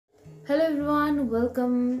Hello everyone,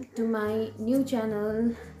 welcome to my new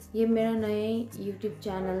channel. ये मेरा नया यूट्यूब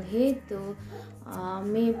चैनल है। तो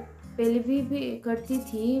मैं पहले भी करती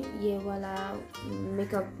थी ये वाला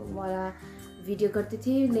मेकअप वाला वीडियो करती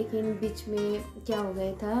थी, लेकिन बीच में क्या हो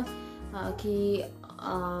गया था कि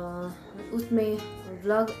उसमें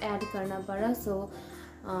व्लॉग ऐड करना पड़ा। सो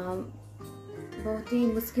बहुत ही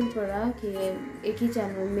मुश्किल पड़ा कि एक ही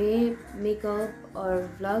चैनल में मेकअप और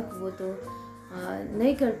व्लॉग वो तो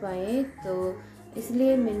नहीं कर पाए। तो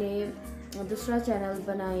इसलिए मैंने दूसरा चैनल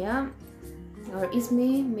बनाया और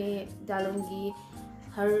इसमें मैं डालूँगी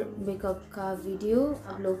हर मेकअप का वीडियो।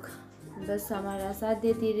 आप लोग बस हमारा साथ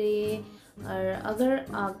देते रहिए। और अगर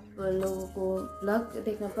आप लोगों को व्लॉग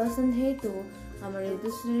देखना पसंद है तो हमारे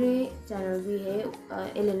दूसरे चैनल भी है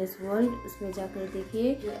LNS वर्ल्ड, उसमें जाकर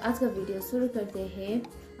देखिए। आज का वीडियो शुरू करते हैं।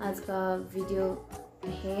 आज का वीडियो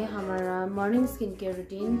है हमारा मॉर्निंग स्किन केयर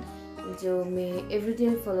रूटीन, जो मैं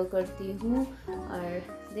एवरीडे फॉलो करती हूँ, और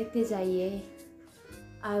देखते जाइए।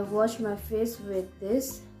 आई wash my face with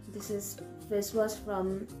this is face wash from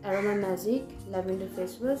Aroma Magic Lavender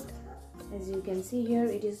face wash. As you can see here,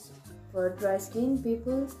 it is for dry skin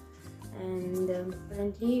people and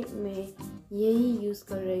currently मैं यही use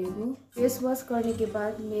कर रही हूँ। फेस वॉश करने के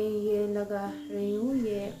बाद मैं ये लगा रही हूँ,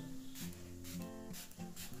 ये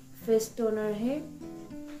फेस टोनर है।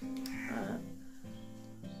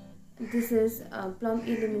 This is plum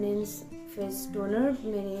illuminance face toner.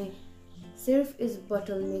 मैंने सिर्फ इस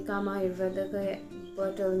बोतल में, कामा आयुर्वेदा के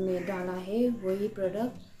बोतल में डाला है वही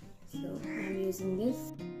product. So I am using this.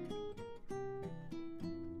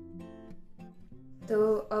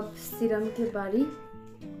 तो अब सीरम के बारी,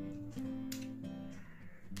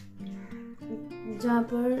 जहाँ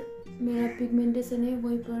पर मेरा पिगमेंटेशन है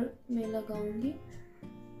वहीं पर मैं लगाऊंगी।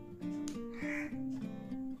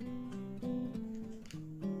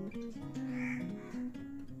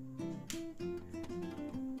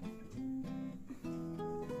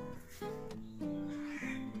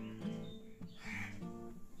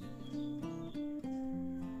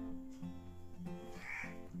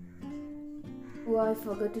 I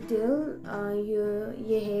forgot to tell,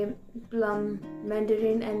 ये है plum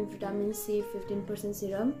Mandarin and vitamin C 15%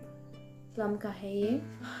 serum, plum का है ये।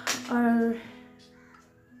 और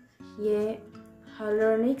ये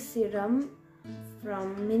हाइलुरोनिक सीरम फ्रॉम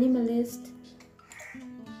मिनिमलिस्ट,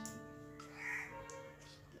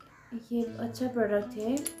 ये अच्छा प्रोडक्ट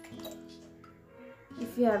है।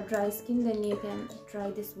 If you have dry skin then you can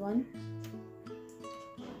try this one.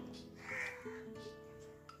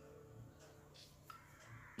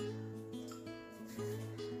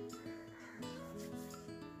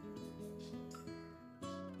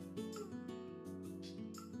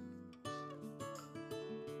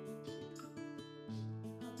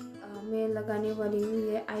 मैं लगाने वाली हूँ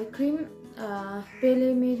ये आई क्रीम।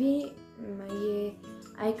 पहले मैं भी ये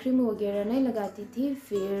आई क्रीम वगैरह नहीं लगाती थी,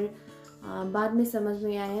 फिर बाद में समझ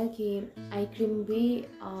में आया कि आई क्रीम भी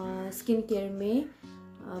स्किन केयर में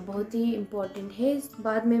बहुत ही इम्पोर्टेंट है।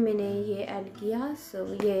 बाद में मैंने ये ऐड किया। सो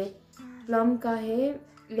ये प्लम का है,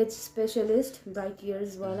 एज स्पेशलिस्ट ब्राइट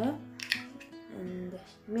ईयर्स वाला, एंड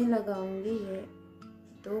मैं लगाऊंगी ये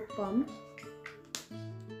 2 पम्प।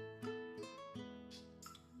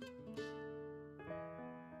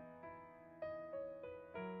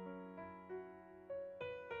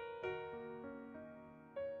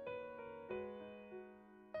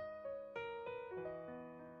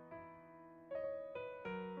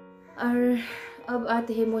 और अब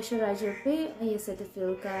आते हैं मॉइस्चराइज़र पे। ये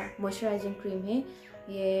सेटाफिल का मॉइस्चराइजिंग क्रीम है,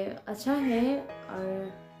 ये अच्छा है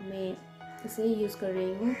और मैं इसे यूज़ कर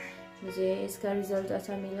रही हूँ। मुझे इसका रिज़ल्ट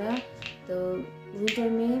अच्छा मिला, तो विंटर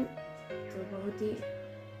में तो बहुत ही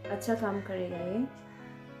अच्छा काम करेगा ये।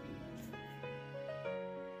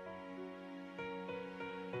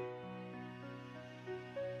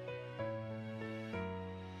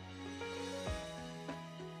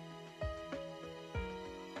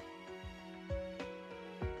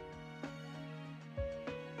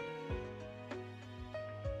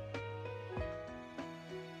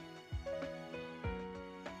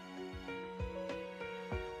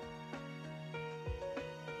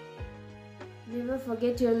 Never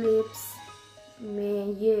forget your lips.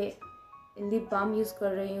 मैं ये लिप बाम यूज़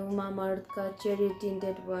कर रही हूँ, मामाअर्थ का चेरी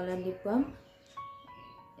टिंटेड वाला लिप बाम।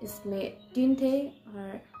 इसमें टिंट है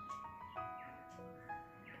और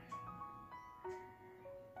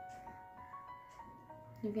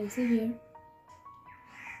you can see here.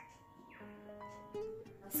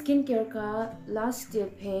 Skin care का लास्ट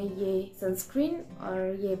स्टेप है ये सनस्क्रीन,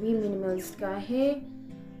 और ये भी मिनिमलिस्ट का है।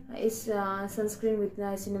 इस sunscreen with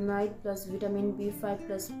niacinamide plus vitamin B5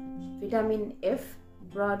 plus vitamin F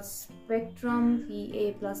broad spectrum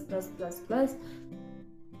PA++++।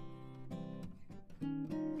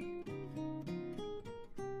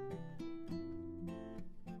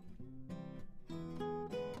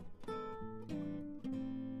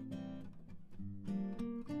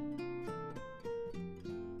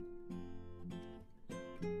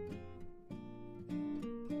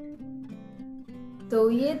 तो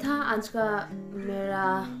ये था आज का मेरा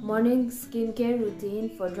morning skin care routine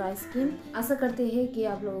for dry skin. आशा करते हैं कि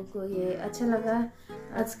आप लोगों को ये अच्छा लगा।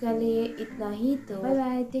 आज के लिए इतना ही। तो bye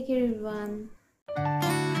bye, take care everyone.